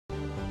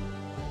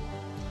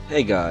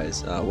Hey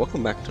guys,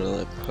 welcome back to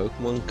another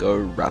Pokemon Go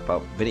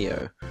wrap-up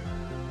video.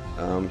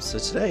 So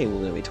today we're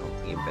going to be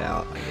talking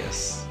about, I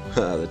guess,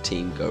 the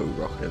Team Go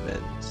Rocket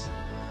event.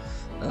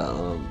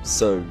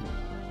 So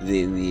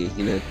the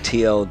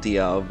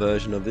TLDR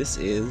version of this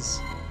is,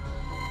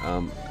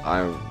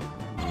 I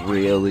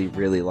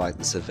really like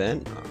this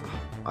event.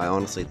 I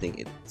honestly think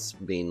it's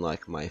been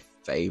like my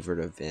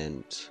favorite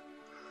event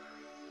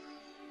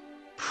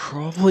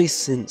probably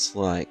since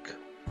like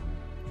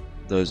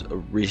those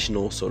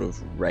original sort of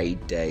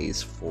raid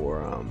days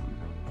for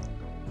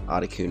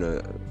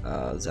Articuno,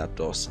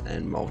 Zapdos,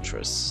 and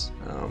Moltres,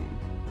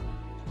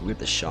 with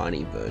the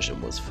shiny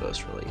version was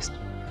first released.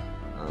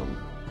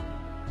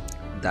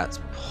 That's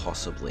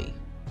possibly,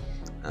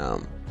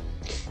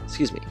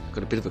 excuse me, I've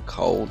got a bit of a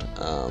cold.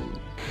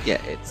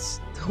 Yeah,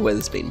 the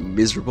weather's been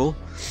miserable,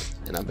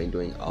 and I've been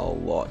doing a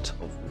lot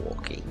of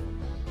walking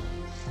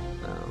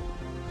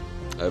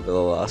over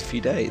the last few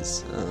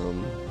days.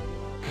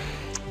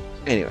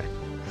 Anyway,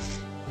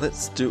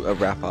 let's do a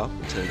wrap up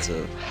in terms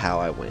of how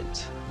I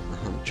went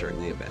during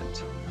the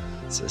event.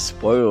 So,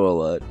 spoiler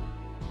alert,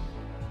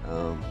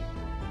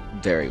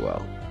 very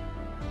well.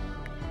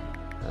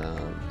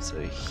 So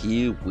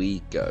here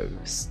we go.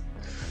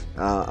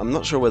 I'm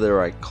not sure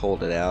whether I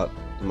called it out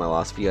in my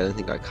last video. I don't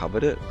think I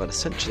covered it, but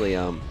essentially,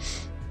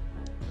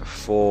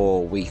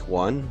 for week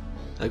 1,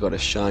 I got a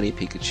shiny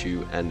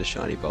Pikachu and a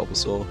shiny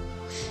Bulbasaur.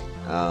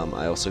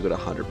 I also got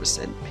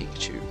 100%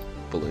 Pikachu,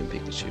 Balloon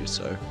Pikachu,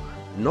 so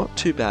not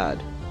too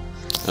bad.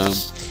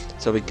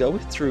 So we go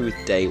through with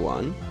day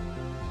 1,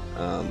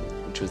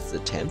 which was the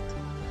 10th.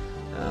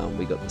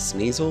 We got the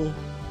Sneasel,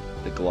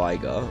 the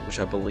Gligar, which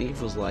I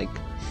believe was like,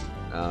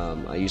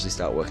 I usually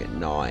start work at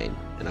 9,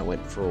 and I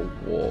went for a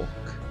walk,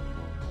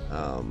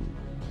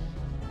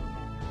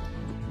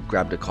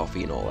 grabbed a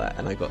coffee and all that,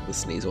 and I got the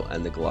Sneasel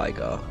and the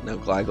Gligar. Now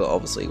Gligar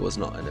obviously was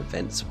not an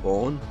event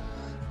spawn,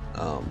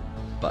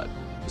 but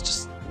it was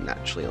just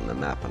naturally on the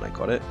map and I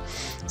got it.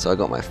 So I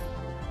got my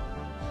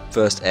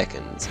first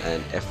Ekans,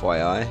 and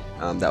FYI,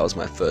 that was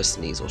my first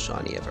Sneasel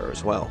shiny ever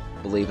as well,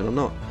 believe it or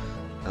not.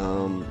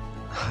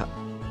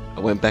 I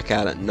went back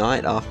out at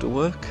night after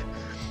work,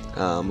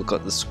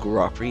 got the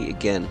Scorupi,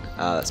 again,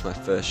 that's my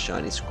first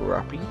shiny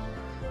Scorupi,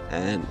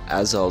 and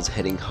as I was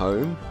heading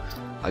home,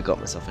 I got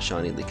myself a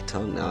shiny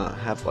Lickitung. Now I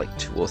have like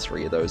 2 or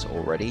 3 of those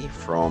already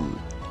from,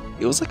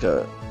 it was like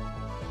a,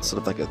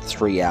 sort of like a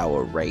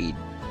 3-hour raid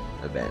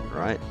event,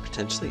 right?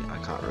 Potentially, I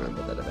can't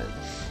remember that event.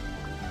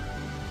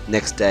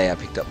 Next day I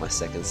picked up my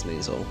second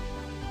Sneasel.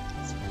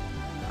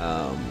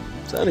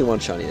 So only one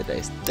shiny a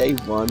day. Day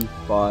 1,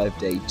 5,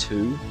 day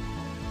 2,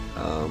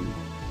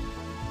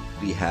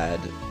 we had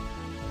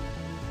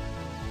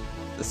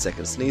the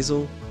second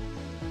Sneasel.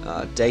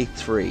 Day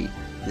 3,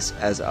 this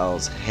as I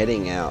was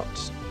heading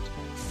out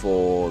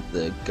for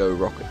the Go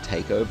Rocket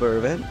Takeover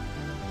event.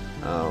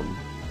 I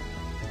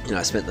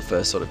spent the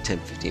first sort of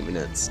 10-15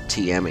 minutes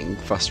TMing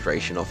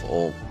frustration off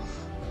all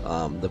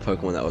the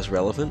Pokemon that was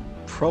relevant.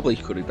 Probably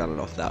could have done it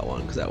off that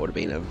one, because that would have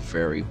been a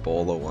very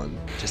baller one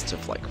just to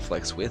like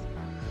flex with.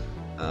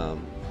 But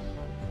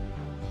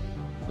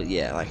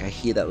yeah, like I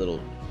hear that little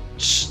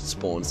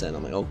spawn sound,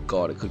 I'm like, oh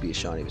god, it could be a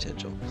shiny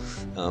potential.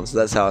 So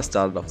that's how I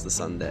started off the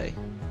Sunday.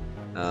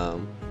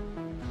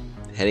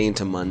 Heading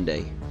into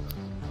Monday.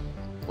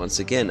 Once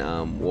again,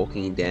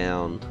 walking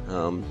down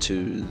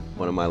to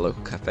one of my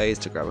local cafes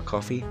to grab a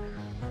coffee.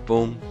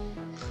 Boom.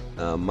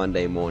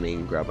 Monday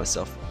morning, grab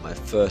myself my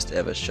first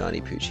ever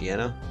shiny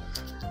Poochyena.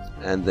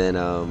 And then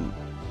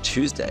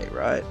Tuesday,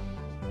 right?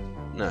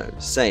 No,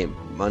 same.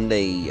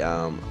 Monday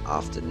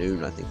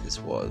afternoon, I think this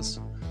was,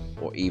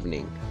 or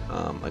evening,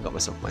 I got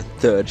myself my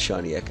third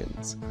shiny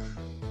Ekans.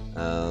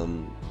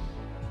 And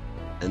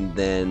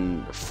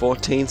then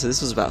 14, so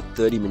this was about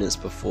 30 minutes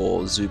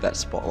before Zubat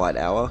Spotlight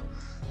Hour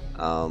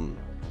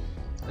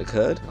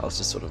occurred. I was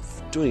just sort of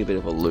doing a bit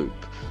of a loop,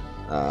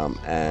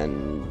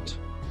 and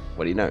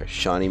what do you know,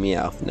 shiny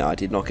Meowth. Now I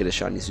did not get a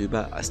shiny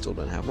Zubat, I still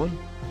don't have one.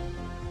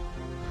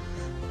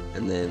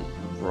 And then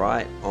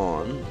right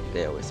on,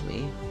 bear with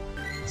me,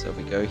 so if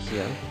we go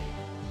here,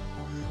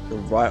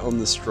 right on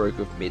the stroke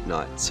of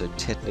midnight, so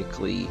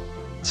technically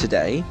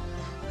today,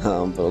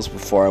 but it was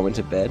before I went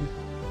to bed.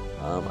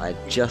 I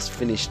just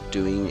finished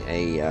doing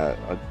a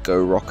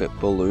Go Rocket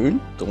balloon,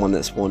 the one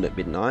that spawned at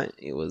midnight.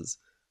 It was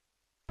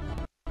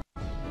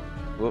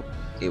a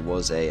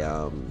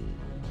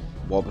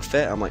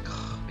Wobbuffet. I'm like,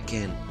 oh,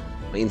 again,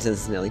 my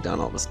incense is nearly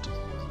done. I'll just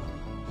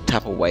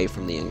tap away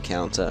from the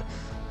encounter,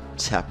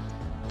 tap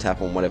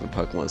on whatever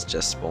Pokemon's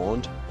just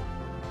spawned.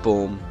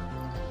 Boom,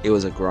 it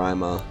was a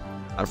Grimer.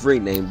 I've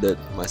renamed it.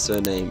 My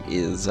surname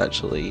is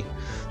actually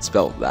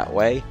spelled that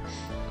way.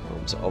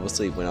 So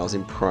obviously when I was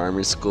in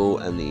primary school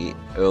and the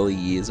early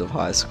years of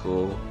high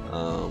school,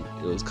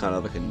 it was kind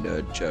of like a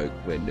nerd joke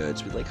where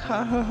nerds would be like,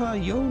 ha ha ha,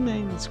 your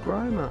name is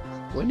Grimer,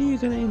 when are you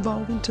going to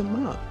evolve into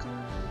Muk?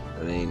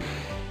 I mean,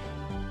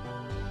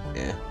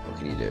 yeah, what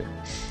can you do?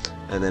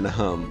 And then,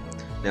 now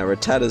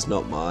Rattata's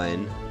not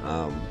mine.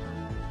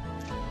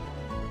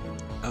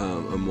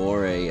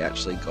 Amore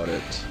actually got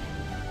it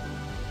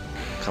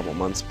couple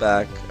months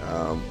back.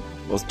 I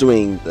was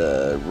doing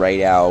the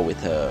raid hour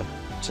with her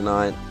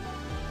tonight,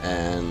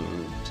 and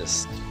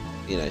just,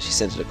 you know, she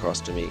sent it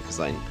across to me because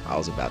I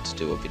was about to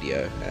do a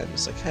video, and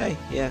it's like, hey,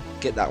 yeah,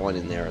 get that one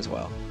in there as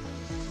well.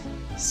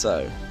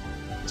 So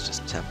let's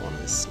just tap on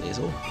this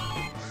Sneasel.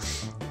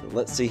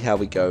 Let's see how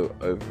we go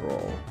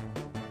overall.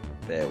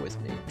 Bear with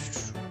me.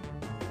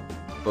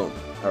 Boom.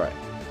 Alright,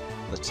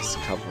 let's just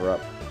cover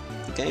up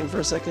the game for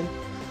a second.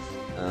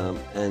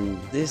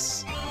 And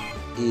this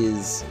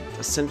is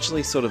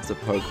essentially sort of the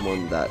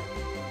Pokemon that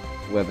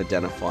we've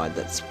identified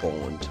that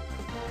spawned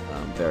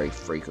very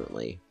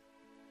frequently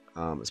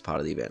as part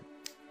of the event.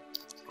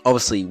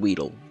 Obviously,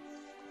 Weedle.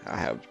 I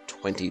have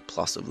 20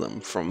 plus of them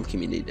from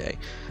Community Day.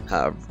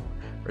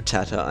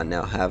 Rattata I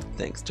now have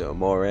thanks to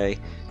Amore.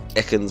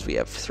 Ekans we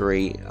have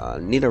 3.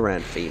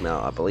 Nidoran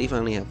female I believe I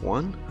only have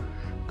 1.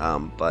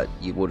 But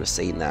you would have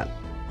seen that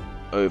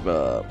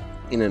over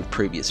in a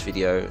previous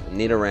video.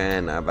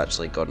 Nidoran I've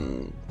actually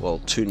gotten, well,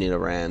 2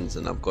 Nidorans,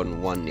 and I've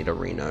gotten 1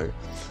 Nidorino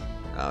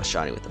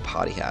shiny with the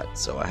party hat,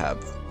 so I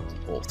have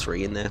all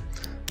 3 in there.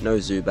 No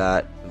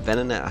Zubat.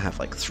 Venonat I have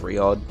like 3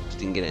 odd,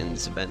 didn't get it in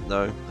this event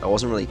though. I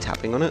wasn't really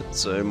tapping on it,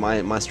 so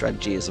my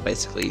strategy is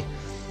basically,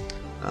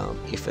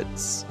 if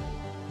it's,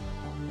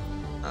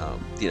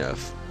 you know,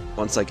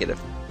 once I get a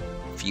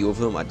few of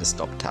them, I just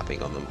stop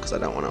tapping on them because I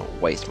don't want to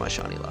waste my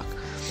shiny luck.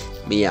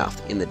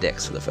 Meowth in the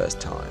decks for the first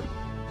time.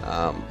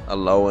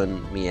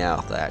 Alolan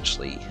Meowth,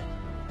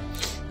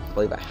 I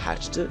believe I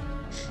hatched it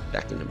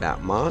back in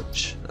about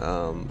March,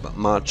 but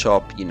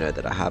Marchop, you know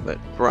that I have it.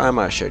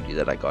 Grima, I showed you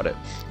that I got it.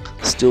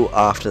 Still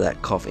after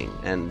that coughing,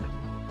 and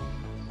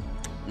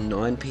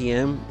 9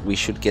 PM we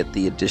should get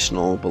the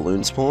additional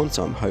balloon spawn,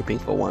 so I'm hoping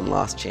for one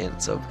last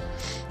chance of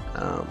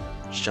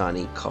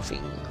shiny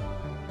coughing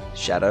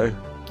Shadow.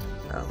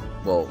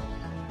 Well,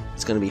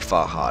 it's going to be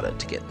far harder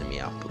to get the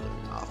Meowth balloon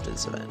after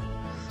this event.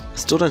 I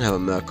still don't have a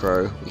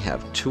Murkrow. We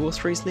have 2 or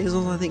 3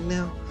 Sneasels I think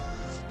now.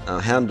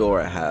 Houndour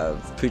I have,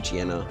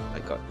 Poochyena I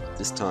got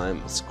this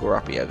time,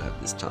 Skorupi I got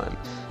this time,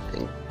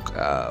 and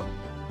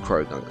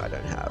Croagunk I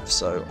don't have.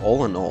 So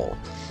all in all,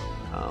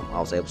 I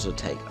was able to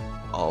take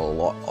a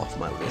lot off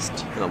my list,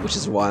 which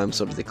is why I'm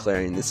sort of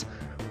declaring this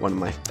one of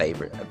my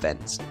favorite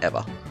events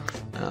ever.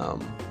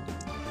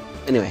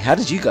 Anyway, how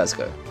did you guys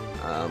go?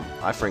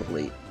 I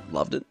frankly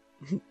loved it.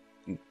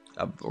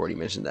 I've already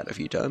mentioned that a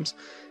few times.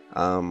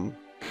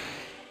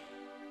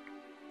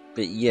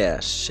 But yeah,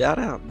 shout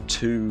out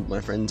to my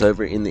friends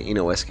over in the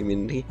Inner West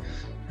community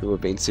who have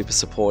been super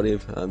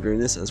supportive during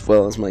this, as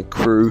well as my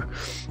crew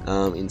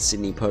in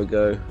Sydney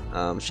Pogo.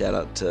 Shout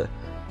out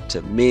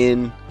to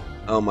Min.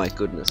 Oh my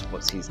goodness,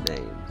 what's his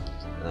name?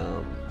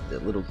 The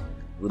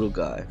little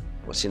guy.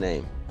 What's your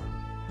name?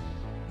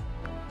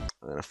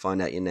 I'm gonna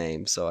find out your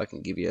name so I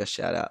can give you a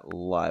shout out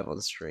live on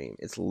stream.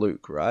 It's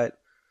Luke, right?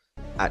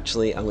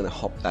 Actually, I'm gonna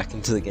hop back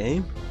into the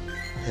game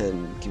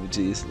and give it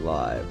to you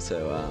live.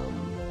 So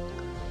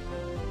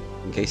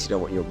in case you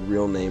don't want your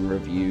real name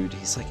reviewed,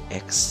 he's like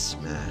X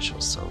Smash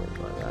or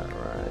something like that,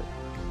 right?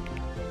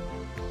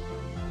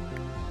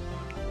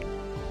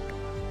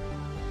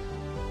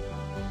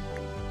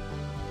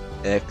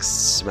 X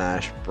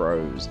Smash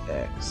Bros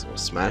X, or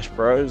Smash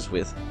Bros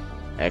with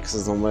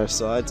X's on both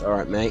sides.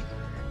 Alright mate,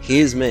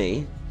 here's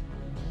me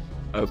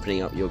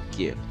opening up your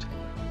gift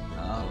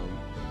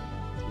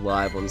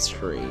live on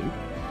stream,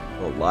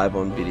 or live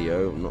on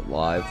video, not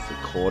live,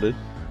 recorded.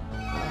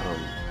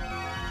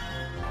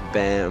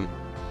 Bam,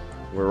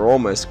 we're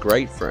almost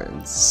great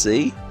friends,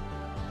 see?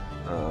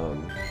 Oh,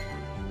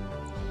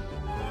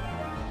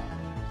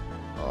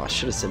 I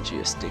should have sent you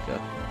a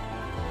sticker.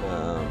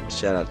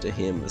 Shout out to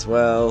him as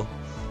well.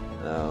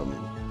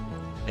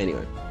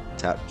 Anyway,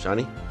 tap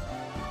shiny.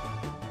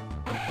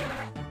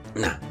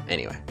 Nah,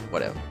 anyway,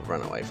 whatever,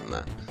 run away from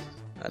that.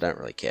 I don't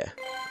really care.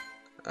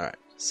 Alright,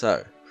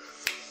 so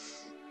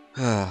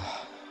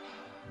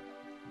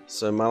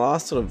so my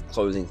last sort of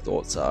closing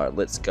thoughts are,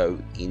 let's go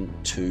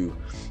into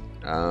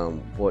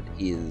what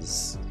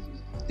is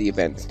the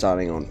event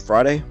starting on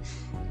Friday.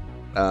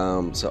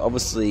 So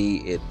obviously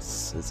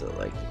it's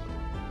like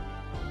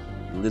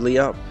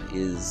Lillipup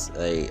is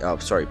a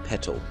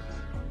Petal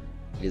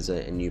is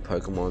a new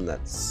Pokemon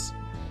that's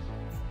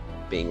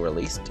being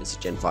released. It's a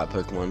Gen 5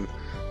 Pokemon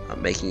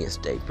making its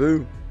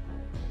debut.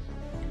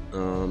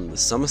 The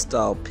Summer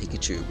Style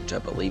Pikachu, which I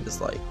believe is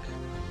like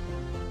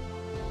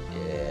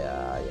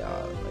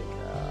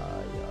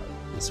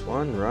this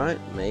one, right?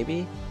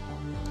 Maybe?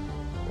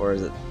 Or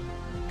is it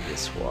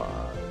this one?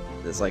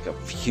 There's like a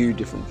few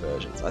different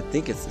versions. I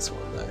think it's this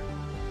one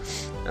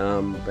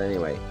though. But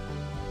anyway,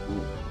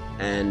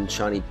 and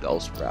Shiny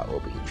Bellsprout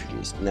will be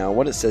introduced. Now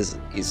what it says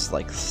is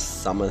like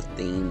summer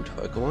themed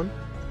Pokemon.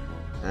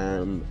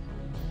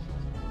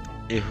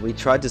 If we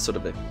tried to sort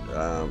of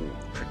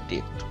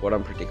predict, what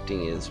I'm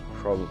predicting is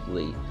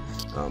probably,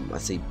 I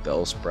see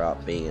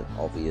Bellsprout being an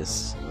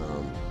obvious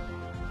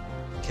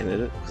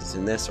candidate because it's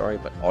in there, sorry,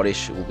 but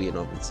Oddish will be an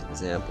obvious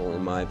example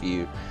in my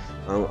view.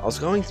 I was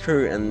going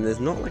through and there's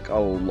not like a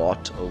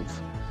lot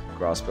of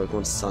grass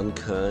Pokemon.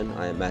 Sunkern,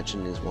 I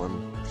imagine, is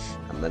one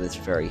that is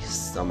very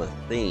summer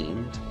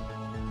themed.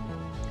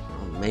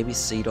 Maybe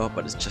Seedot,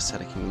 but it's just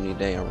had a community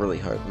day. I really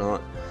hope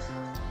not.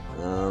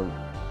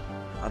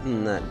 Other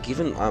than that,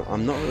 given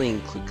I'm not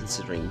really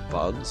considering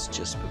bugs,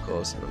 just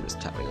because I'm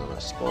just tapping on a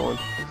spawn.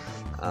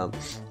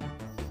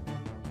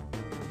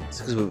 It's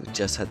because we've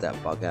just had that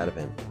bug out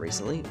event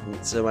recently.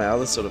 And so my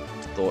other sort of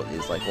thought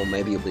is like, well,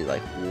 maybe it'll be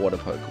like water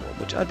Pokemon,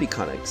 which I'd be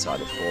kind of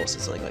excited for. So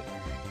something like,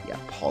 yeah,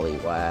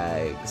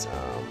 Poliwags.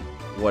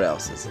 What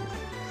else is it?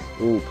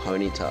 Ooh,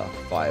 Ponyta,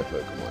 fire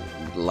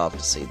Pokemon. Would love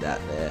to see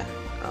that there.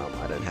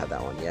 I don't have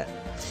that one yet.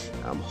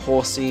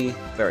 Horsey,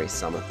 very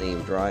summer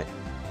themed, right?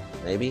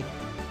 Maybe.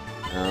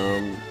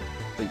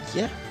 But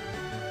yeah,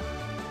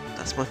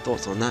 that's my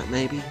thoughts on that.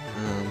 Maybe.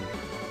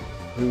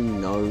 Who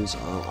knows?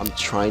 I'm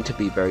trying to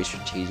be very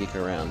strategic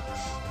around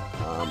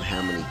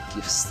how many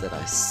gifts that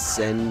I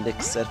send,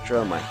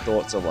 etc. My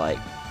thoughts are like,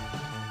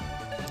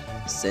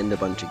 send a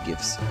bunch of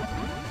gifts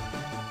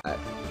at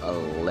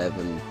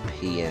 11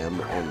 PM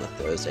on the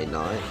Thursday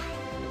night,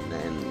 and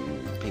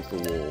then people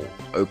will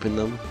open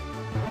them,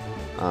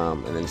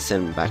 and then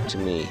send them back to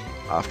me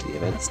after the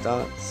event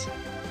starts.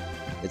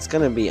 It's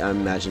gonna be, I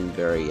imagine,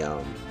 very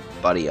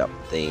buddy up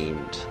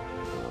themed,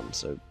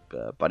 so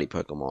buddy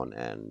Pokemon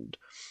and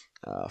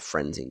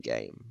friends in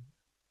game.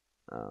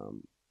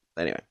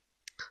 Anyway,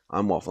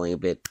 I'm waffling a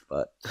bit,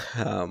 but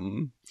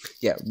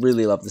yeah,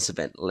 really love this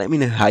event. Let me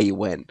know how you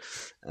went,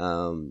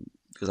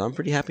 because I'm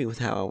pretty happy with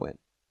how I went.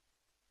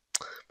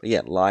 But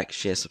yeah, like,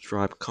 share,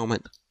 subscribe,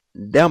 comment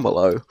down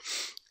below,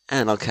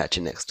 and I'll catch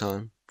you next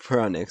time for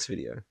our next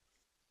video.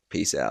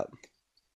 Peace out.